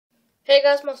Hey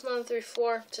guys,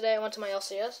 Monster934. Today I went to my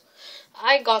LCS.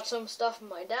 I got some stuff,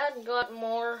 my dad got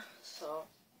more, so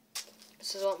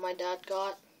this is what my dad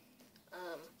got.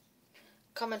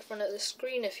 Come in front of the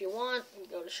screen if you want. You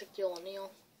go to Shaquille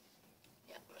O'Neal.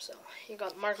 Yeah, so you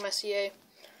got Mark Messier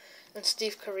and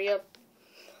Steve Correa,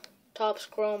 Topps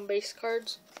Chrome base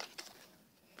cards.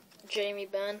 Jamie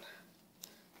Benn,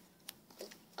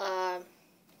 NHL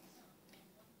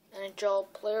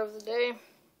Player of the Day.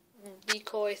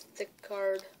 Decoy thick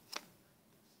card,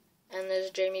 and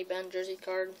there's Jamie Benn jersey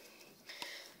card.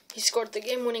 He scored the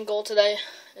game-winning goal today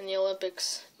in the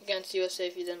Olympics against USA.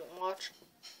 If you didn't watch,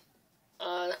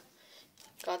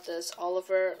 got this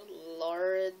Oliver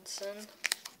Lauridsen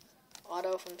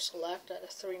auto from Select at a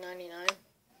 $3.99.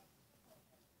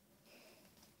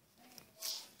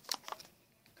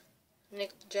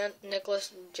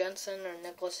 Nicholas Jensen or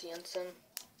Nicholas Jensen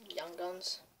Young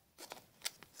Guns.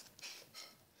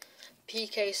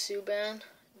 PK Subban,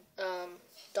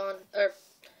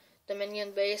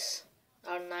 Dominion base,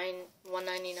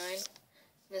 $1.99.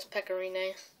 This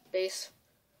Pecorine base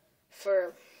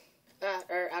for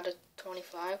out of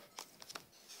 25.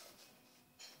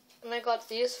 And I got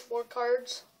these 4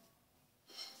 cards,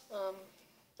 or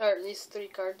these 3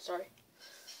 cards. Sorry.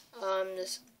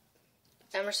 This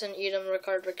Emerson, Edom,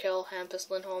 Ricard Raquel, Hampus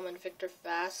Lindholm, and Victor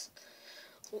Fass,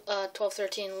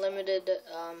 12/13 limited.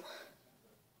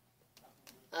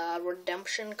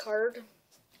 Redemption card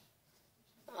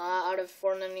out of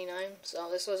 $4.99. So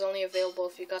this was only available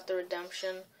if you got the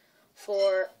redemption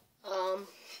for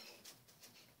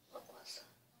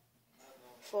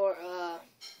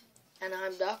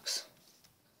Anaheim Ducks.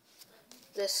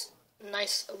 This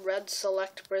nice red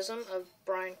select prism of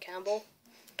Brian Campbell,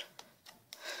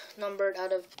 numbered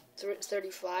out of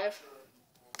 35,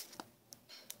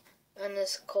 and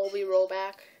this Colby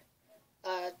Roback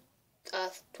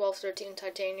 12/13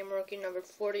 titanium rookie, numbered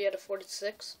 40 out of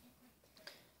 46.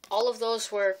 All of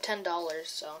those were $10,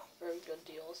 so very good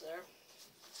deals there.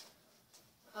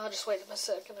 I'll just wait a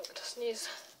second. I'm gonna sneeze.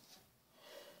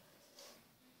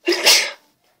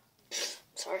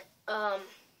 Sorry.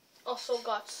 Also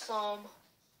got some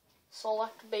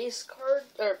select base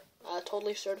cards, or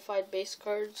totally certified base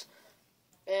cards,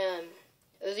 and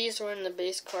these were in the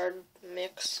base card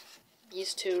mix.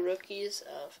 These 2 rookies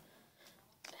of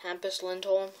Hampus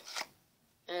Lindholm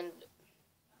and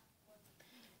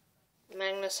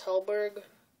Magnus Hellberg.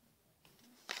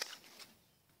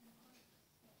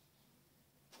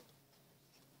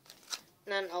 And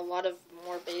then a lot of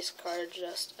more base cards,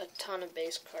 just a ton of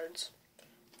base cards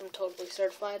from Totally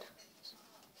Certified.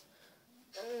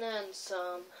 And then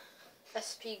some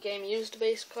SP Game Used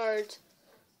base cards,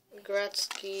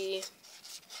 Gretzky,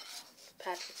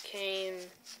 Patrick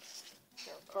Kane,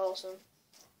 Carlson.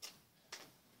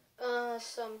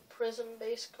 Some Prism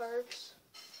base cards.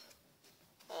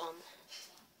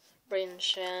 Braden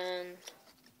Shen.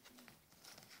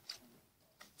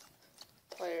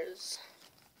 Players.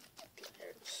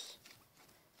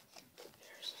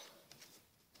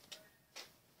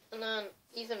 And then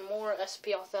even more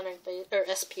SP Authentic base, or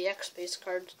SPX base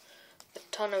cards. A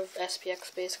ton of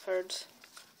SPX base cards.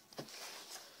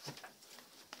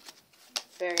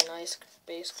 Very nice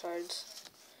base cards.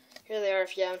 Here they are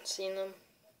if you haven't seen them.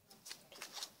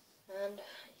 And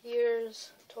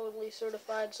here's Totally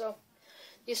Certified. So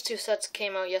these 2 sets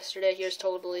came out yesterday. Here's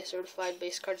Totally Certified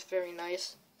base cards, very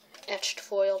nice, etched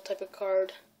foil type of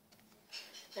card.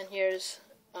 And here's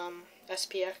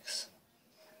SPX.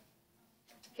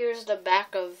 Here's the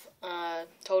back of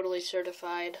Totally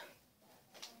Certified.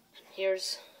 And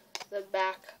here's the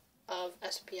back of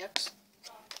SPX.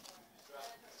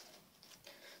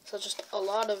 So just a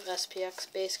lot of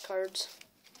SPX base cards.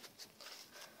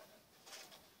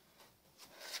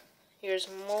 Here's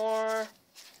more.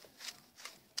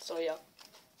 So yeah.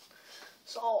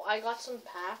 So I got some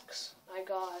packs. I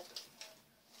got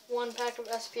 1 pack of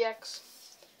SPX.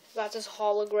 Got this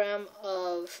hologram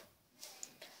of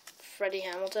Freddie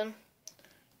Hamilton.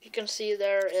 You can see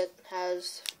there it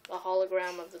has a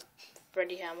hologram of the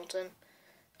Freddie Hamilton.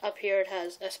 Up here it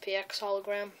has SPX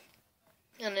hologram.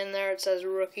 And in there it says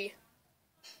rookie.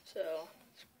 So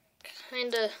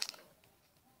kinda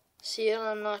see it,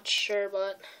 I'm not sure,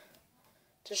 but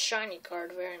it's a shiny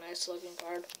card, very nice looking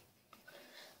card.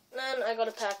 And then I got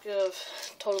a pack of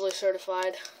Totally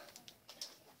Certified.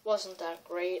 Wasn't that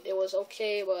great. It was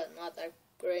okay, but not that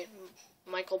great.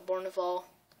 Michael Bournival,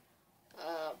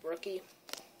 rookie.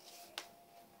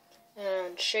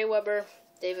 And Shea Weber,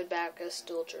 David Backes,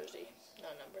 dual jersey,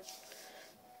 not numbered.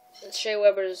 It's Shea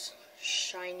Weber's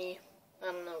shiny. I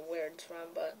don't know where it's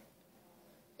from, but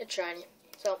it's shiny.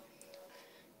 So,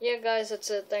 yeah guys,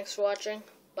 that's it. Thanks for watching.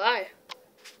 Bye.